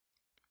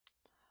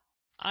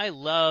I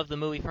love the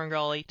movie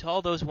Fenrgully. To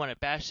all those who want to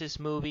bash this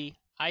movie,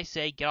 I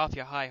say get off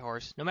your high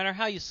horse. No matter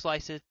how you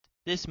slice it,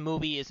 this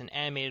movie is an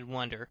animated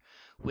wonder.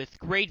 With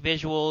great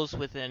visuals,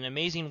 with an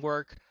amazing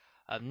work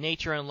of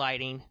nature and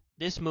lighting,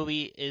 this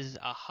movie is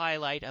a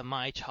highlight of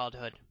my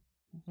childhood.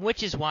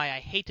 Which is why I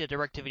hate the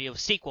direct-to-video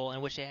sequel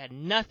in which they had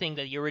nothing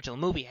that the original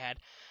movie had,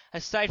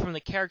 aside from the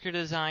character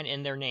design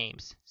and their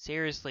names.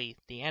 Seriously,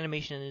 the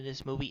animation in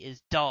this movie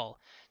is dull.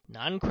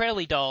 Not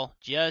incredibly dull,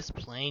 just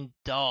plain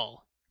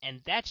dull.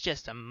 And that's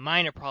just a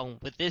minor problem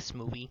with this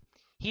movie.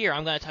 Here,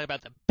 I'm going to talk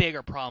about the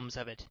bigger problems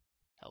of it.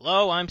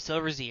 Hello, I'm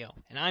Silver Zio,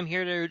 and I'm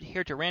here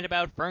to rant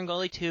about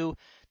Fenrgully 2,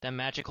 The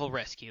Magical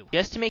Rescue.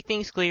 Just to make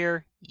things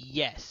clear,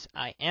 yes,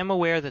 I am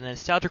aware that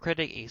Nostalgia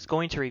Critic is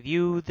going to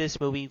review this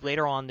movie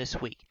later on this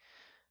week.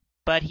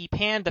 But he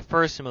panned the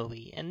first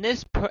movie, and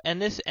this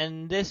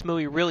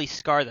movie really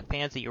scarred the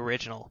fans of the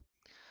original.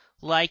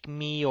 Like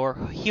me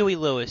or Huey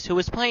Lewis, who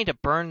was planning to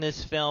burn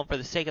this film for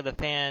the sake of the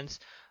fans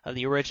of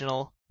the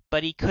original,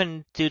 but he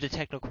couldn't due to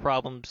technical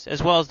problems,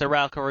 as well as the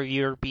radical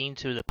reviewer being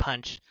to the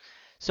punch.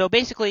 So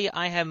basically,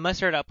 I have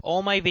mustered up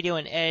all my video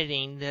and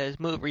editing,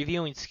 the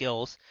reviewing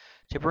skills,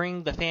 to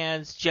bring the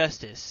fans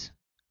justice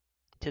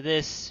to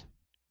this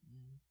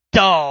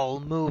dull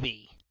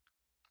movie.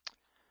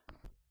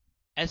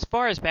 As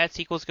far as bad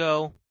sequels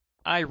go,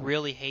 I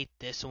really hate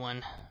this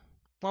one.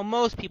 While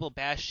most people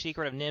bash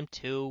Secret of NIMH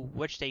 2,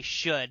 which they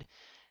should,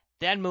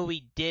 that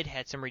movie did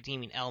have some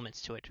redeeming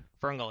elements to it.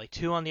 Fenrgully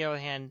 2, on the other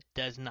hand,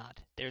 does not.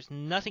 There's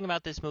nothing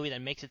about this movie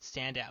that makes it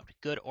stand out,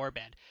 good or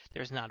bad.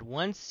 There's not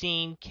one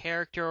scene,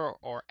 character,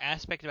 or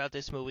aspect about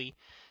this movie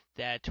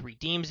that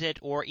redeems it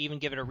or even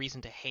give it a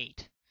reason to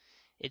hate.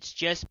 It's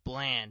just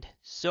bland.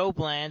 So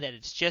bland that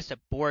it's just a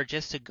bore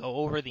just to go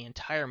over the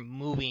entire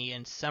movie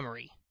in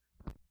summary.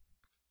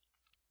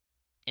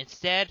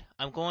 Instead,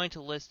 I'm going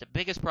to list the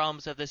biggest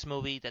problems of this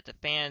movie that the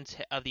fans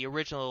of the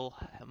original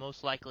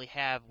most likely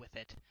have with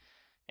it,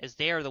 as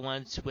they are the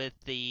ones with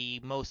the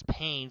most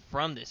pain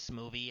from this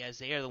movie, as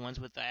they are the ones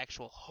with the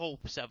actual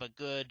hopes of a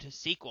good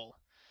sequel.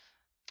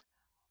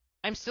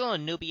 I'm still a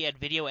newbie at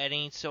video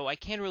editing, so I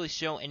can't really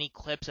show any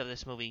clips of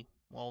this movie.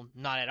 Well,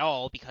 not at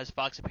all, because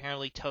Fox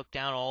apparently took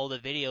down all the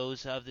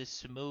videos of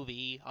this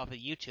movie off of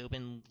YouTube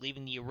and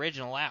leaving the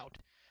original out.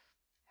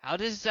 How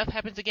does this stuff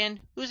happen again?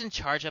 Who's in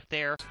charge up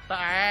there?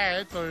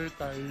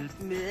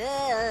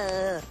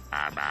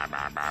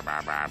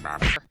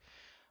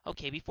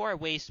 Okay, before I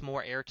waste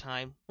more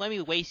airtime, let me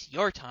waste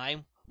your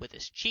time with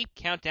this cheap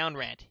countdown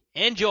rant.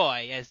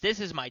 Enjoy, as this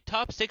is my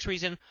top 6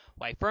 reason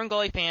why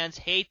Fenrgully fans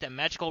hate The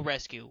Magical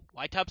Rescue.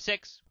 Why top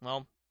 6?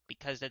 Well,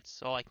 because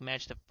that's all I can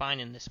manage to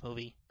find in this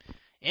movie.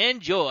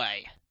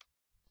 Enjoy!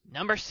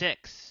 Number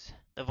 6.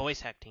 The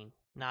voice acting.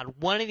 Not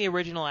one of the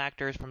original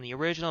actors from the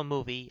original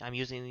movie, I'm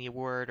using the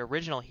word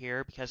original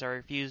here because I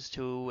refuse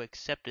to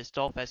accept this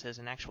dollfest as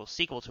an actual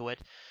sequel to it,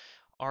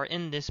 are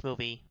in this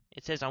movie.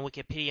 It says on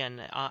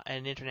Wikipedia,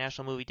 an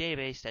international movie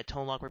database, that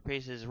Tone Loc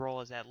reprises his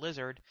role as that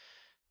lizard,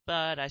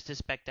 but I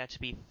suspect that to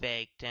be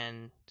faked,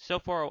 and so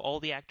far all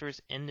the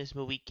actors in this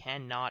movie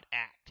cannot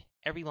act.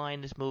 Every line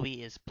in this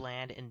movie is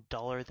bland and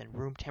duller than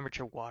room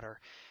temperature water.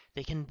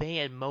 They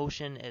convey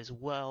emotion as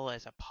well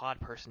as a pod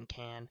person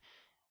can.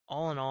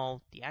 All in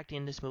all, the acting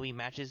in this movie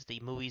matches the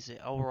movie's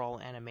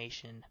overall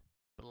animation.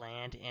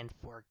 Bland and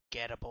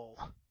forgettable.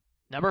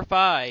 Number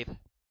 5.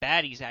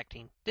 Baddies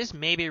acting. This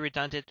may be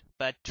redundant,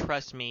 but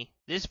trust me,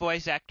 this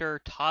voice actor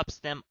tops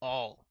them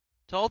all.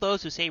 To all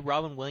those who say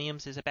Robin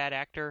Williams is a bad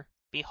actor,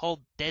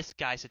 behold this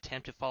guy's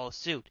attempt to follow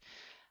suit.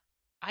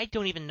 I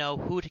don't even know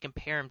who to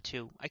compare him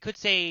to. I could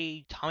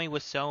say Tommy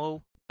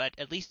Wiseau, but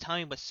at least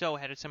Tommy Wiseau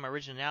had some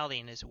originality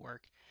in his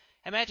work.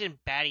 Imagine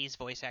Batty's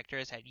voice actor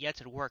has had yet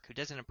to work who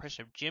does an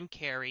impression of Jim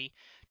Carrey,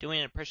 doing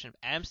an impression of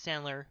Adam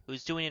Sandler,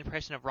 who's doing an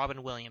impression of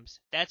Robin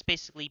Williams. That's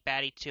basically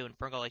Batty 2 and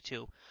Fenrgully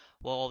 2.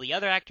 While the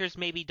other actors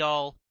may be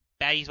dull,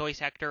 Batty's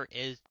voice actor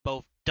is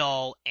both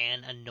dull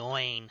and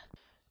annoying.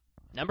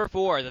 Number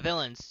 4, the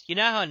villains. You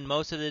know how in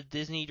most of the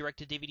Disney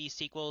direct-to-DVD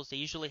sequels, they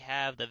usually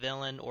have the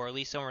villain, or at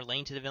least someone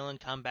relating to the villain,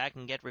 come back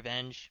and get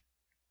revenge?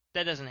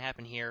 That doesn't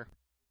happen here.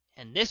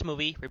 In this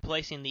movie,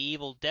 replacing the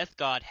evil death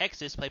god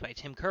Hexus, played by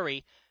Tim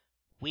Curry,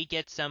 we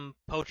get some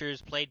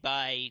poachers played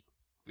by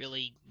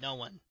really no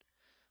one.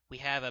 We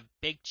have a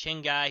big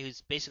chin guy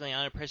who's basically an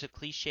unimpressive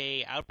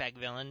cliche Outback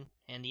villain,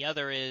 and the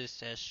other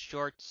is a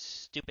short,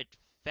 stupid,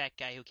 fat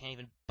guy who can't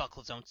even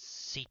buckle his own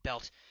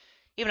seatbelt.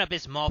 Even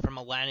Abyss Maul from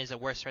Milan is a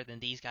worse threat than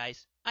these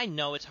guys. I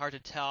know it's hard to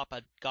top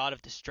a god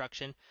of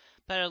destruction,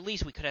 but at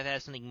least we could have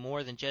had something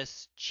more than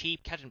just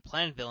cheap Captain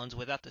Planet villains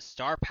without the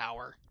star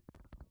power.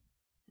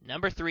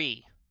 Number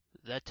 3.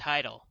 The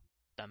title.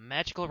 The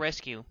Magical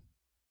Rescue.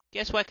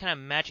 Guess what kind of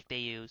magic they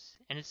use?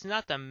 And it's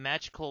not the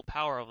magical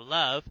power of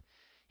love,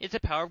 it's the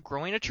power of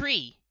growing a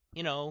tree.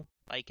 You know,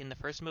 like in the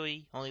first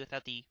movie, only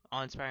without the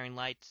awe-inspiring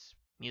lights,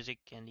 music,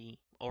 and the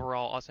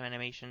overall awesome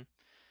animation.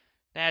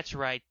 That's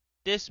right,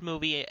 this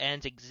movie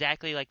ends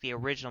exactly like the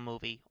original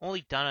movie,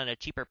 only done on a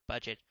cheaper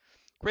budget.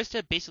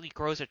 Krista basically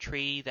grows a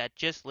tree that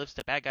just lifts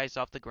the bad guys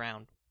off the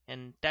ground.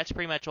 and that's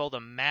pretty much all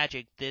the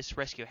magic this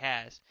rescue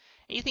has.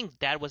 And you think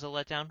that was a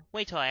letdown?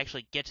 Wait till I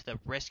actually get to the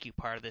rescue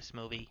part of this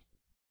movie.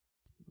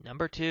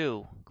 Number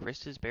 2.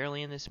 Krista's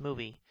barely in this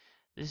movie.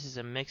 This is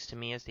a mix to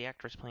me as the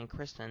actress playing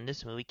Krista in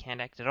this movie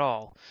can't act at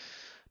all.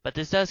 But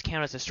this does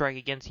count as a strike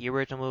against the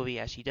original movie,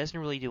 as she doesn't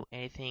really do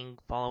anything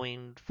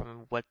following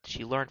from what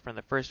she learned from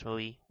the first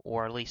movie,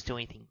 or at least do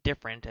anything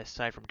different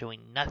aside from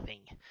doing nothing.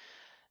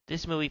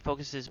 This movie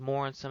focuses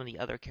more on some of the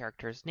other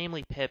characters,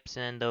 namely Pips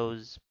and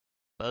those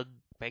bug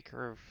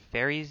biker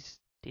fairies.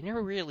 They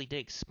never really did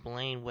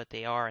explain what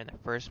they are in the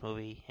first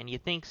movie, and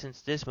you'd think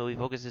since this movie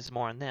focuses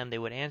more on them, they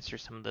would answer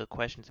some of the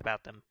questions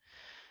about them.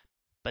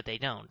 But they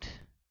don't.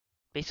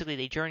 Basically,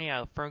 they journey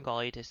out of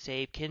Fenrgully to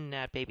save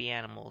kidnapped baby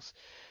animals,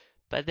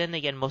 but then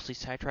they get mostly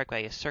sidetracked by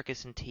a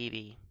circus and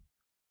TV.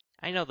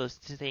 I know those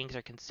things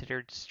are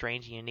considered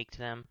strange and unique to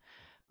them,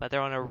 but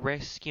they're on a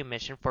rescue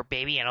mission for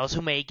baby animals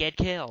who may get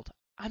killed.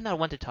 I'm not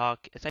one to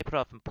talk, as I put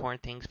off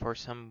important things for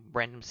some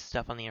random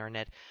stuff on the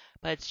internet,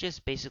 but it's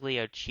just basically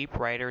a cheap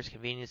writer's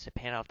convenience to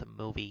pan off the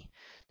movie.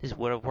 This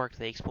would have worked if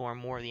they explore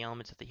more of the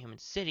elements of the human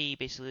city,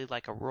 basically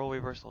like a role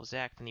reversal of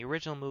Zack from the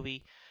original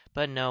movie,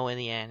 but no, in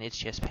the end, it's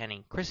just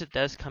penning. Krista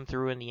does come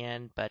through in the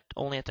end, but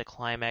only at the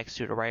climax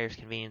due to writer's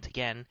convenience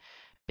again.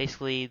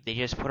 Basically, they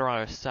just put her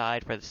on her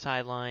side for the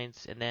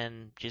sidelines, and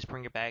then just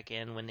bring her back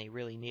in when they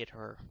really need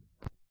her.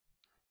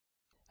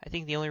 I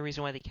think the only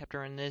reason why they kept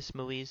her in this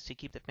movie is to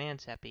keep the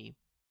fans happy.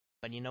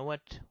 But you know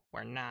what?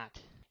 We're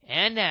not.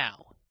 And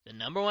now, the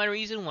number one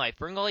reason why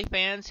Fenrgully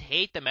fans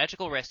hate the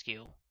magical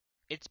rescue.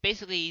 It's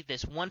basically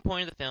this one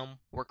point of the film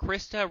where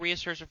Krista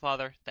reassures her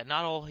father that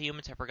not all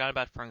humans have forgotten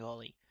about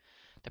Fenrgully.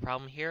 The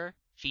problem here?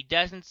 She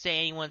doesn't say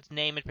anyone's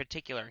name in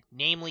particular,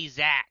 namely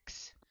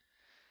Zack's.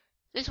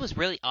 This was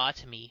really odd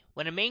to me.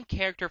 When a main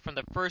character from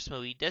the first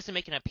movie doesn't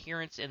make an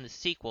appearance in the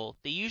sequel,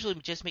 they usually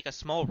just make a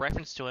small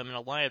reference to him in a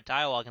line of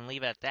dialogue and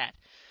leave it at that.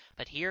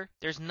 But here,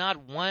 there's not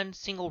one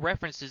single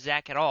reference to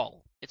Zack at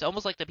all. It's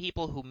almost like the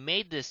people who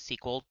made this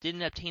sequel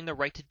didn't obtain the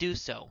right to do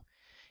so.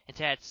 And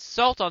to add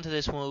salt onto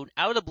this wound,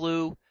 out of the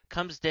blue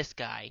comes this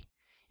guy.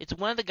 It's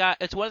one of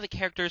the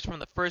characters from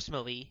the first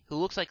movie who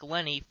looks like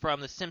Lenny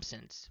from The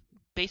Simpsons.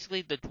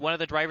 Basically, one of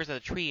the drivers of the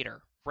Tree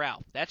Eater,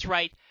 Ralph. That's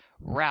right,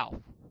 Ralph.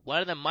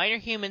 One of the minor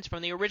humans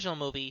from the original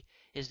movie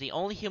is the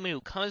only human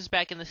who comes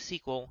back in the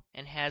sequel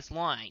and has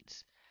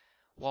lines,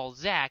 while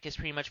Zack is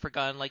pretty much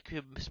forgotten like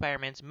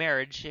Spider-Man's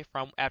marriage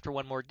from After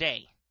One More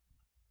Day.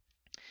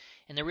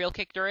 And the real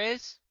kicker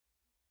is,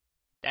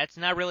 that's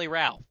not really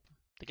Ralph.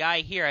 The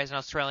guy here has an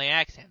Australian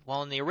accent,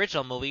 while in the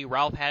original movie,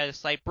 Ralph had a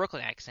slight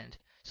Brooklyn accent.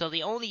 So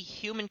the only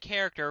human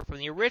character from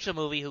the original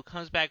movie who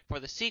comes back for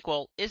the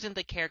sequel isn't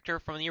the character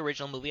from the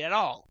original movie at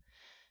all.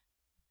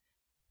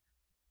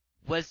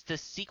 Was the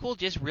sequel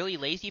just really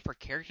lazy for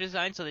character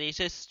design, so they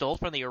just stole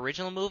from the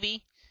original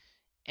movie?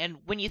 And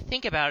when you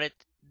think about it,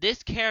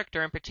 this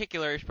character in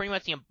particular is pretty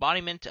much the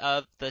embodiment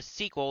of the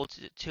sequel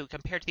to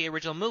compared to the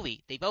original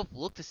movie. They both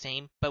look the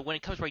same, but when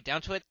it comes right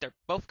down to it, they're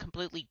both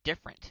completely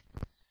different.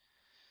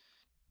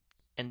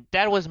 And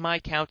that was my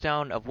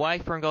countdown of why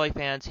Fenrgully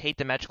fans hate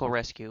the Magical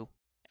Rescue.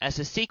 As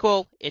a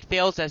sequel, it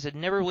fails as it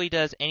never really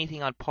does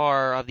anything on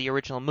par of the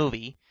original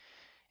movie,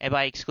 and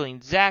by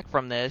excluding Zack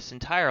from this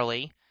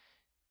entirely,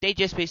 they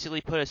just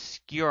basically put a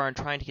skewer on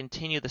trying to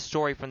continue the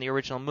story from the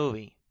original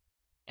movie.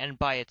 And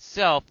by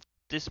itself,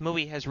 this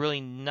movie has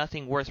really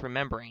nothing worth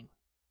remembering,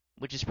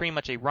 which is pretty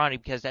much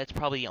ironic because that's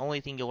probably the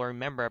only thing you'll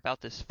remember about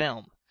this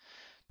film.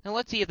 Now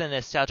let's see if the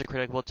Nostalgia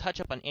Critic will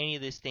touch up on any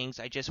of these things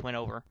I just went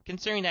over,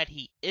 considering that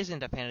he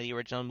isn't a fan of the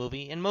original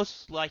movie and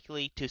most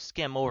likely to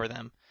skim over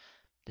them.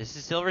 This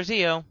is Silver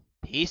Zio.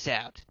 Peace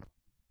out.